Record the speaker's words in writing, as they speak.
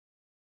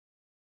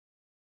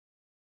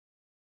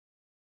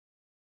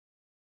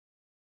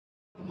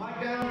mic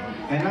down,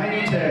 and I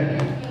need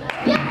to...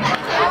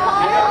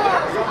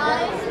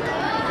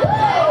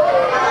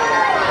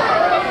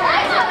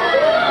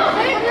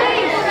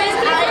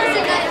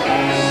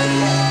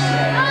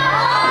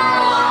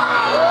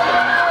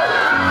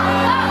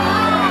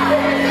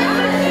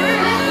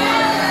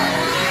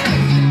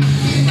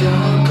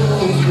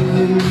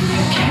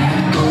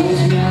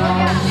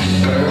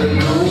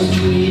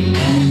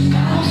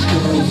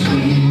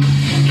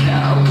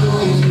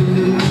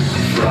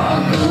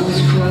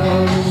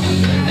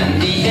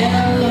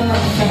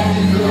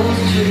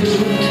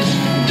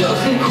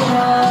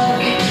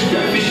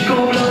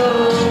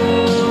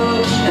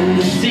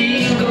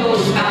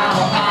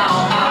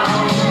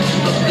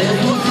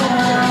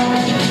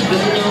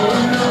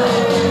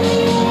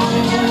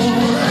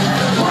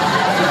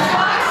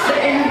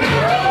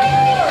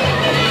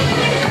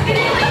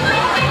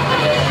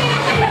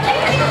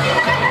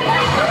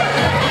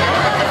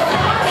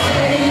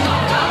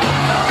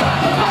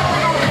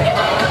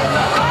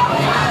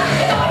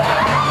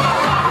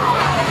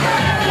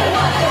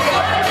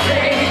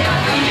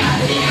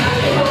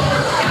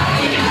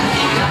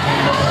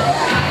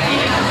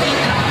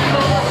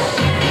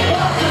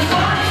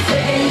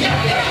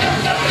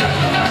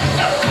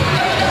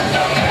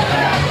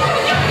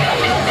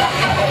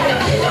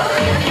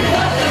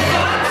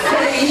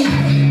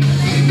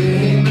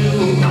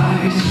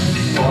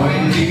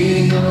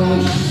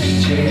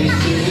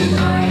 Chasing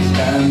ice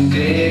and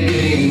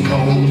digging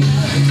holes,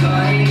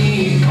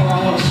 tiny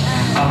paws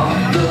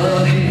up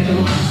the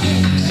hill.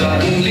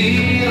 Suddenly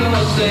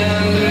you're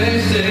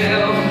standing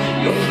still.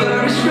 Your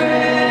fur is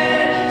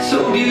red, so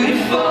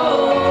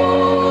beautiful,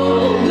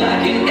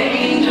 like an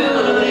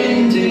angel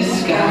in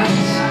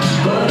disguise.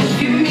 But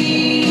if you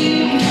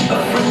meet a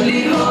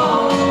friendly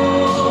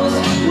horse,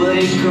 will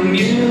you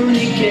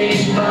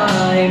communicate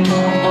by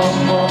more?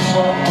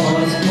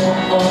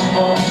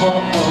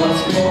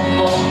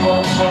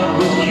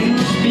 Will you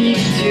speak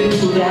to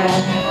that?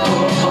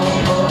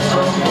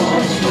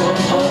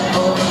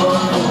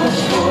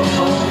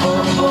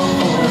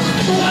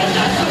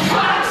 That's a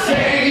foxy.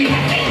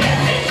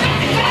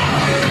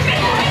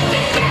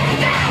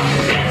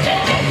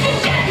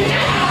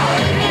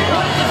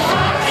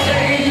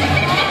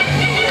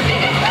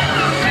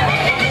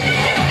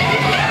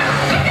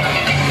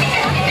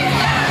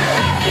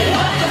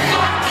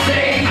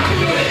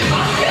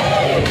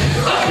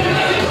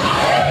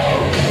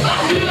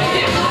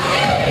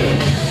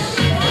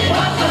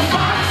 What's a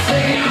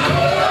foxy?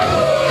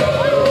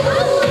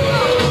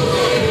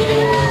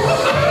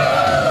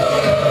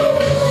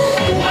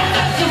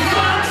 What's a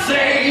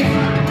foxy?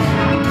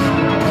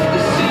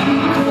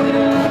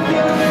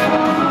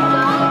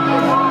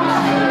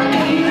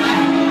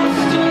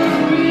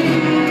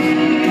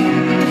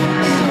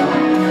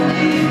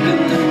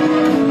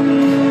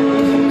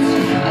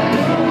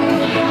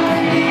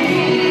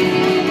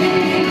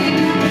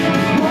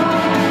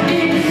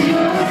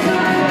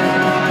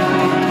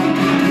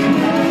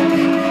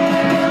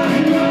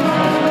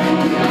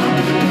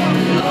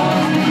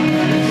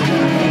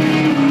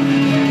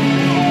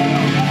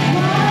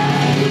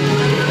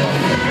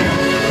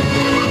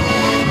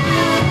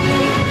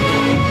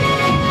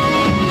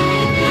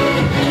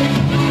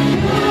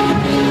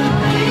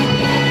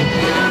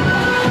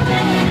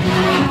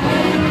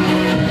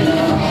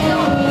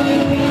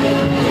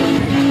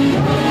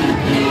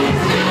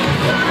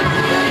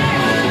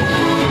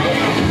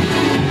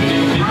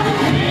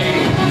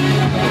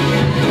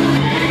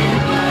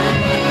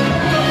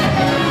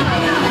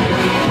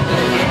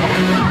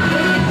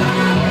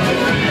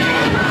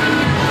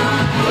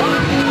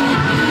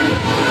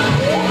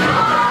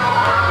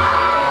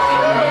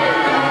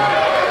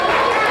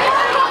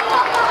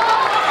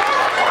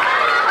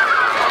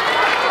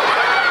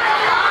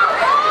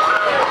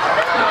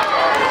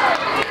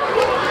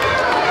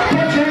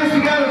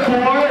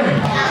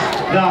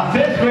 The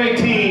 5th grade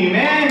team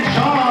and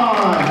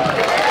Sean.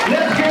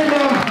 Let's give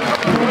them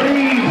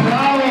 3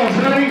 bravos.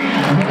 Ready?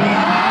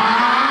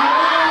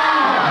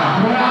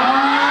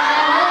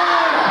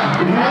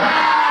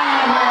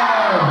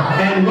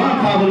 And 1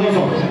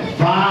 fabuloso.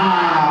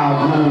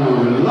 Fabuloso.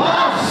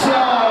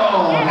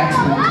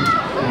 Excellent.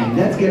 And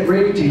let's get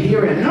ready to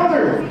hear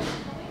another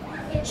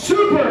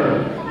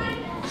super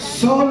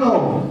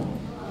solo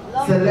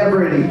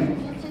celebrity.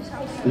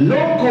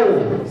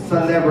 Local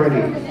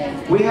celebrity.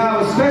 We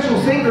have a special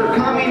singer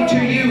coming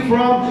to you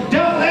from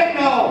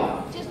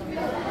Delano.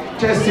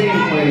 Just sing,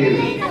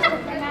 please.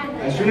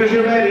 As soon as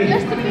you're ready.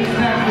 Just for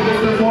this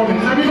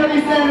performance.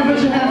 Everybody stand and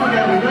put your hands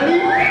together. Ready?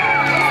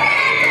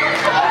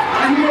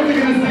 And you guys are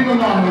going to sing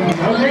along with me,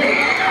 okay?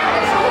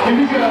 Here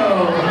we go.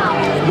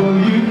 Well,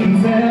 you can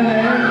tell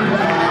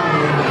everybody.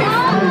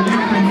 Well, you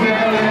can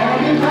tell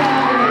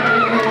everybody.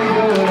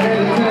 Go ahead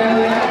and tell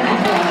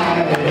everybody.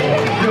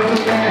 You're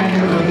the man,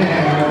 you're the man.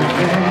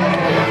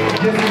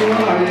 Yes you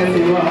are, yes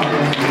you are,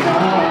 yes you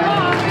are.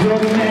 You're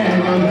the man,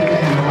 you're the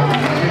man.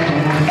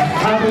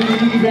 I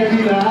believe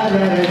every lie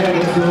that I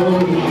ever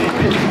told,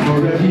 for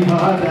every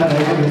heart that I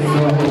ever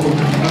sold.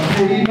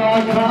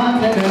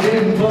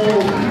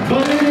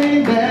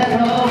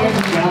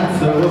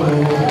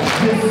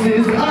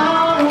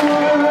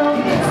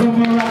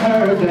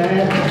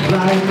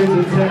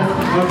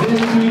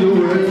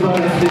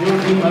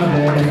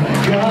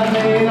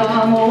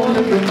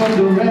 from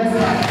the rest.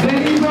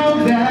 Then he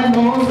broke that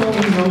mold so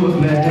we know what's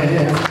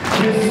best.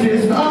 This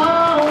is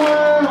our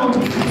world.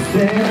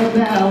 Stand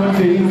now and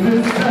face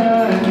the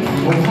sun.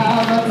 Oh, how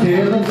my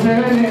tail will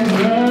turn and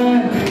run.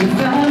 It's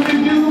time to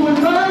do what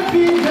must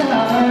be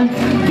done.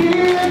 Be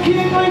a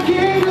king when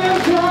kingdom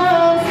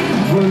comes.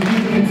 Well,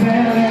 you can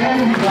tell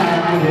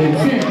everybody.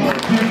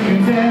 You can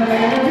tell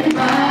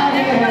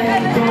everybody.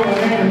 Go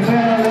ahead and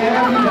tell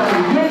everybody.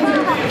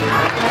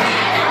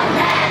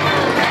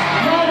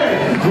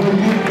 Well,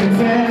 you can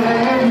tell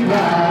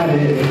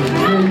everybody.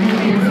 Well, you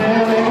can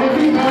tell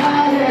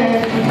everybody.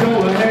 Go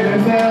ahead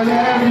and tell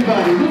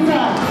everybody. This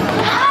time.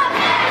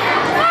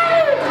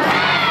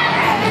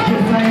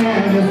 Yes, I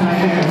am. Yes, I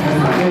am.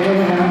 Yes, I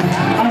am.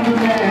 I'm the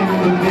man.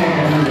 I'm the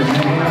man. I'm the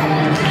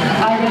man.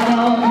 I got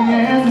all the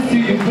answers to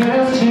your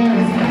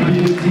questions. Be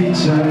the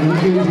teacher, you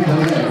give me the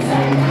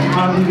lesson.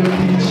 I'll be the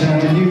teacher,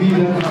 you be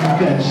the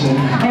confession.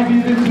 I'll be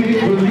the quick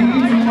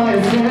relief in my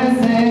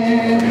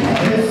assessment.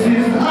 This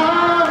is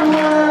our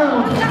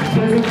world.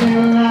 There's a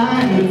thin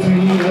line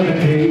between other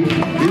hate. Is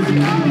it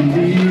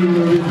really real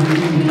or is it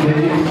really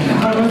fake?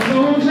 I'm a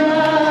soldier,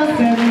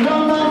 standing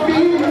on my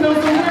feet, no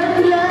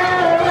surrender,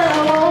 I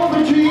won't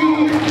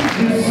retreat.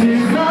 This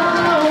is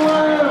our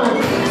world.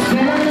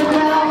 Standing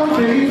now and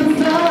face the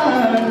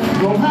sun.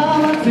 Go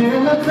high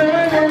till I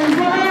turn and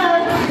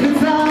run. It's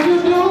how you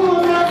do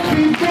what must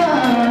be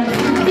done.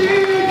 Be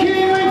the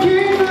king when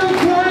kingdom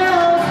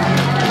comes.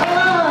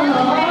 Oh,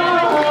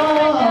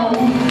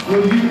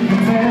 well, you can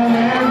tell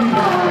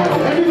everybody.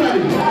 Everybody,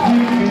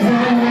 you can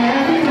tell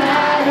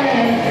everybody.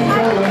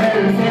 Go ahead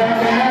and tell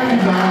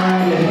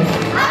everybody.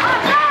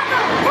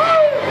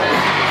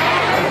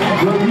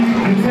 Well, you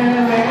can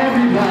tell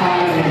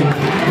everybody.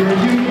 Well,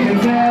 you can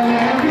tell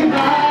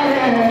everybody.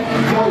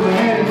 Go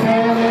ahead and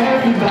tell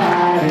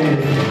everybody.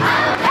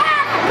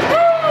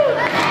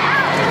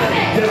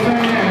 Yes, I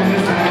am,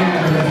 yes, I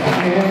am, yes, I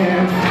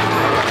am.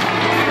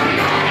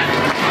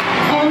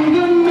 I'm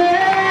the man.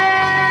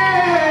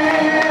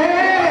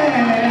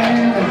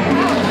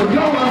 So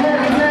go ahead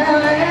and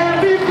tell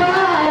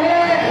everybody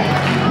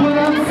what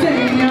I'm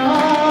saying, y'all.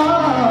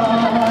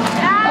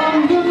 I'm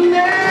the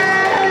man.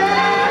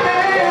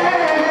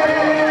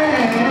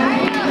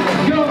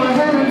 Go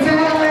ahead and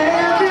tell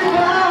everybody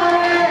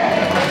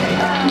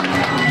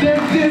that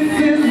this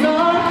is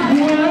our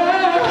world.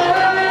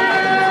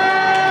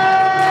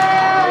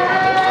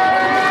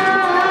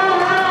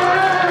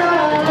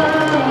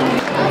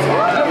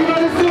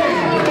 Everybody sing.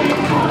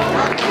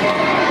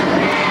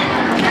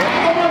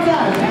 One more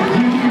time.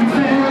 You can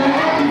tell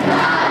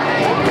everybody.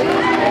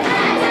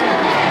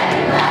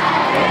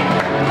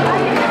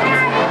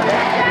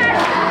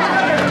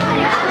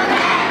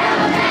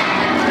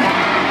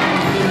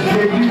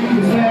 Yeah, you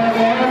can tell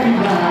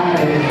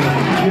everybody.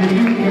 Yeah,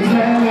 you can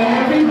tell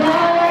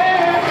everybody.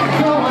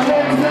 Go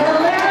ahead and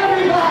tell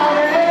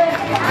everybody.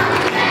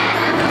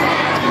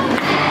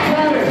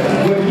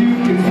 Well, you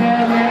can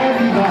tell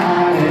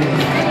everybody.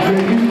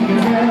 Yeah, you can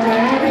tell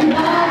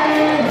everybody.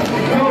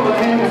 Go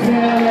ahead and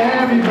tell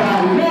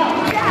everybody. Now.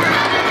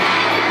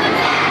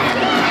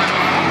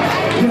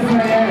 Yes,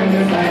 I am.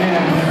 Yes, I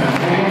am. Yes,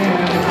 I am.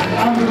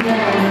 I'm the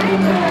man. I'm the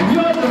man.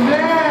 You're the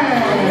man.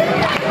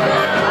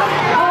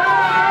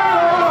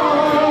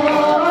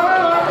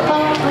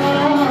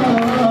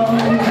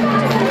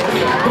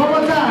 One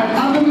more time.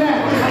 I'm the man.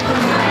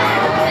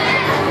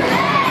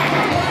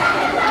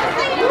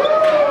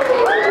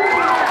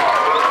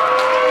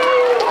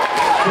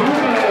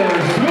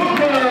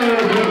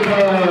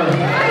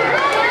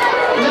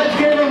 Let's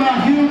give him a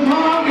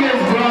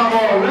humongous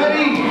bravo.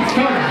 Ready?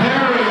 Start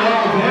very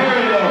low,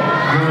 very low.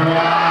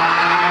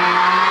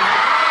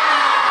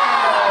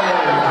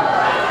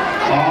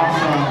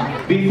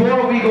 Awesome.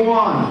 Before we go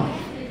on,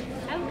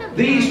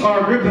 these are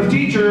a group of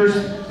teachers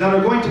that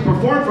are going to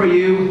perform for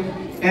you,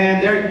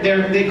 and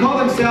they call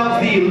themselves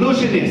the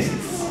illusionists.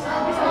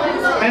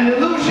 An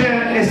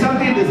illusion is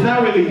something that's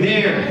not really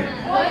there.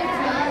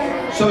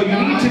 So you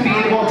need to be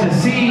able to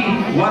see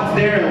what's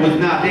there and what's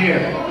not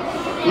there.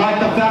 Like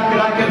the fact that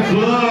I can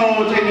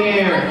float in the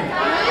air.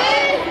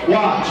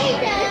 Watch.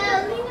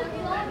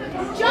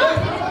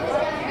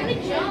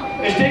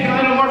 It's taking a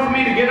little more for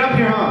me to get up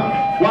here,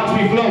 huh? Watch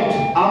me float.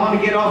 I want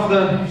to get off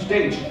the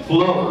stage.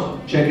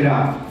 Float. Check it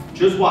out.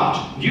 Just watch.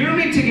 You don't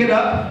need to get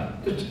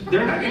up.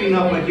 They're not getting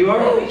up like you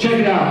are. Check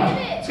it out.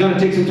 It's going to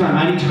take some time.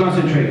 I need to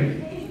concentrate.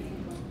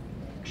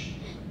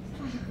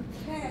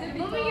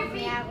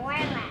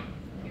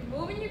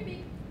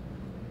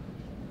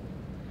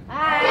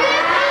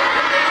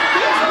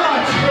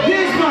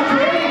 This much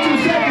for only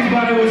 2 seconds,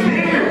 but it was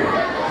there.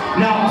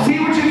 Now, see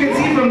what you can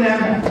see from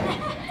them.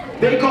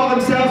 They call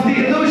themselves the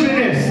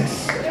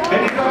illusionists.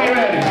 Anytime you're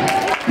ready.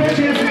 Put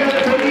your hands together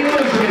for the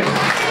illusionists.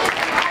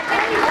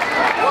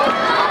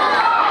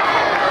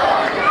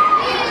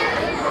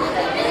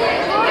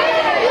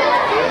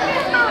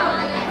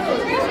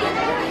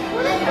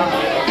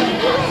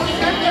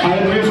 I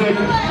have music.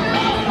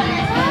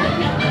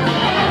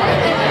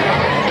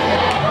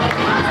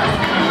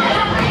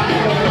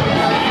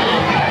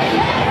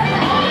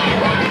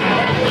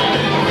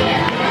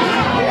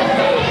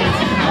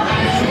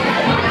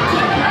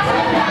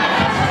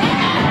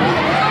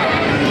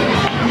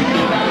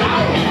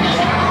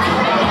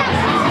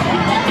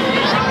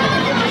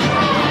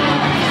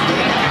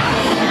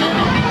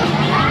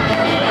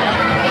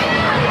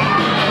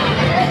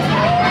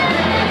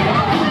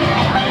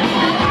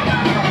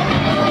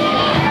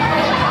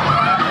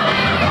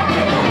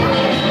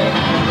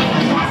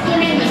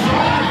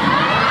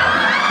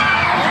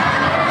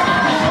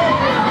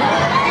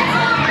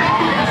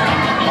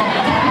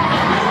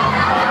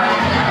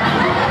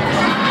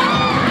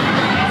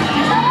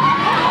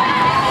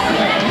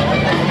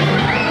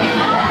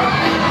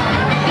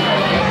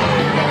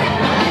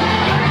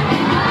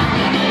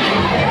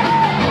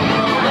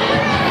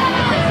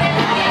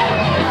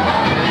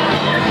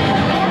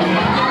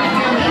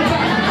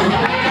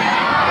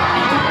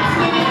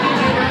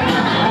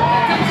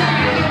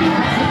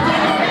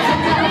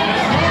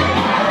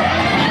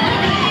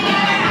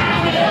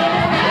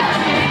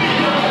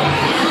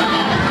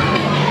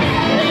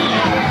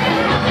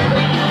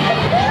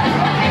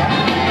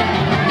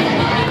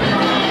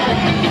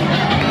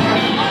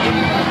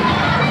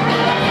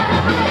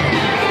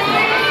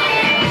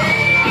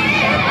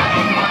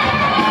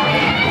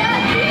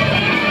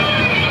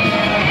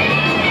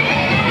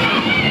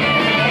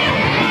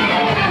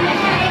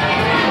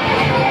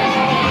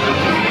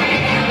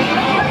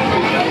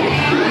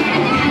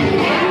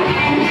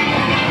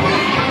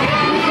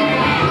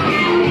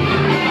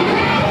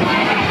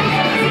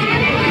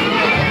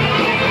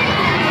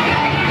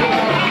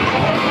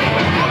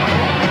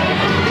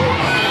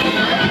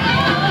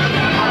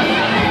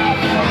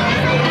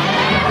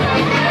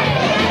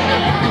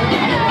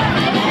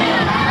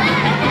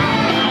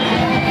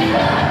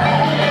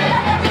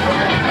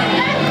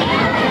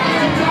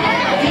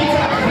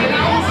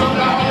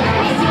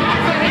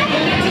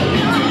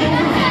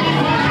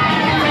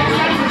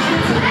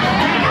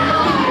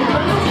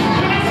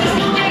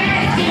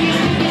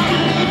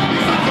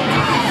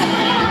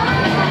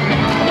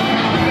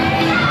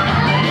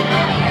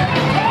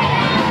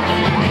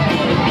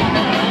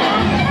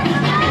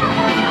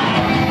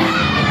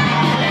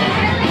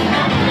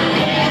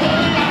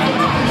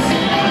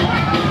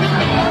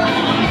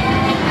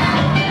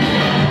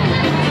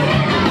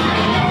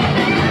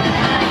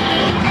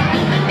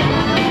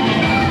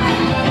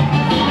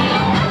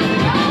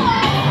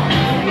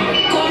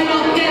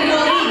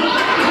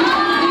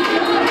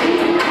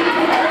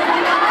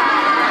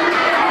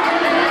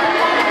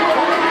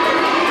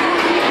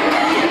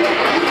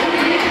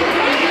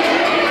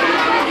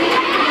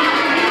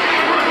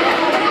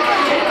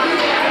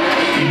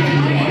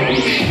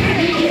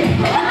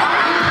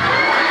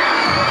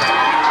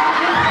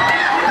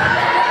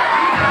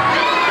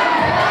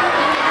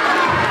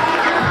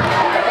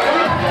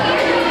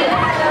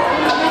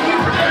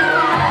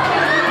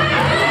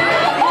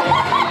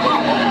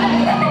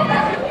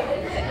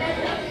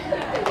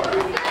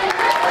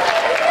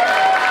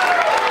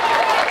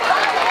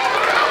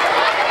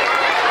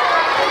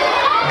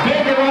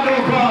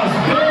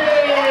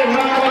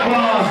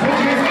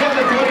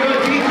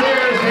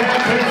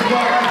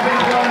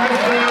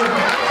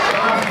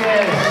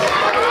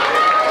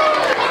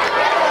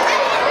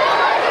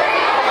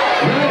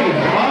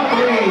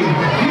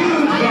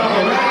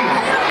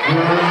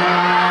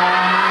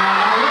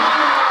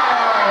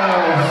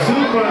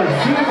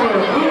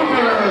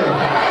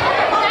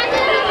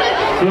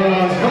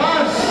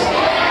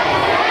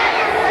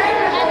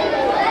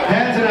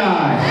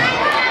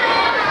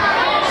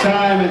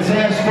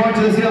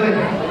 to the ceiling.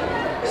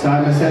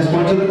 Simon says,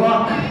 point to the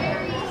clock.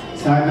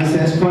 Simon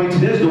says, point to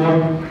this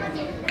door.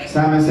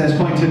 Simon says,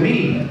 point to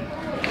me.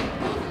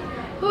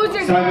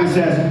 Simon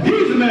says,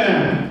 he's the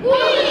man.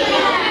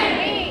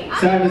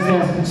 Simon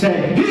says,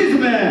 say, he's the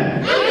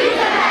man.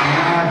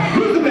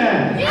 Who's the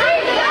man?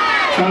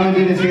 Simon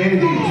didn't say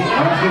anything.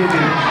 Ask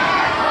anything.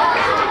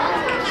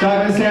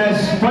 Simon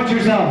says, point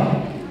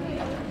yourself.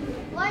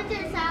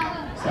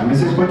 Simon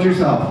says, point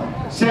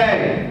yourself.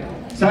 Say.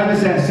 Simon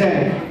says,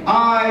 say,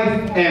 I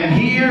am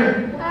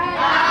here.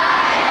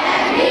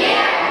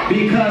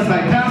 Because I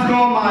passed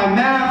all my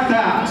math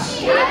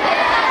tasks.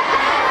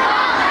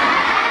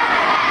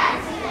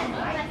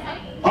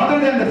 Other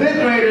than the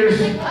 5th graders,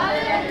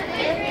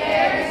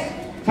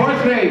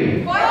 4th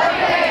grade,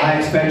 I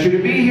expect you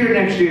to be here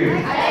next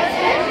year.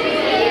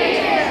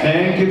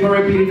 Thank you for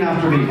repeating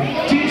after me.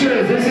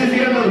 Teachers, this is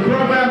the end of the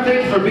program.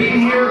 Thanks for being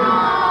here.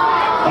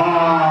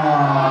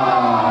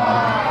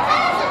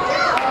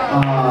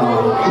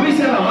 We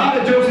said a lot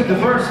of jokes at the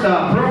first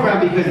program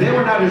because they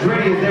were not as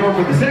ready as they were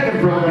for the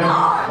second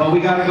program. But we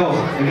gotta go.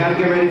 We gotta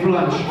get ready for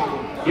lunch.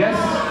 Yes?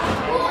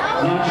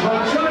 Lunch,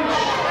 lunch, lunch.